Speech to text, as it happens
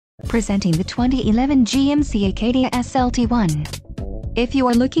Presenting the 2011 GMC Acadia SLT1. If you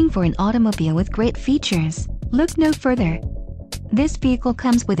are looking for an automobile with great features, look no further. This vehicle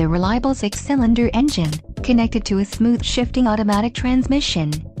comes with a reliable 6-cylinder engine, connected to a smooth shifting automatic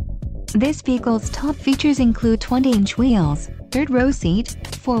transmission. This vehicle's top features include 20-inch wheels, third-row seat,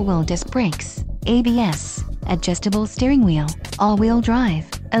 4-wheel disc brakes, ABS, adjustable steering wheel, all-wheel drive,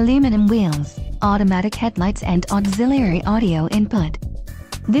 aluminum wheels, automatic headlights and auxiliary audio input.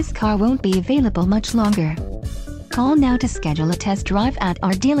 This car won't be available much longer. Call now to schedule a test drive at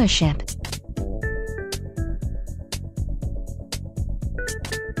our dealership.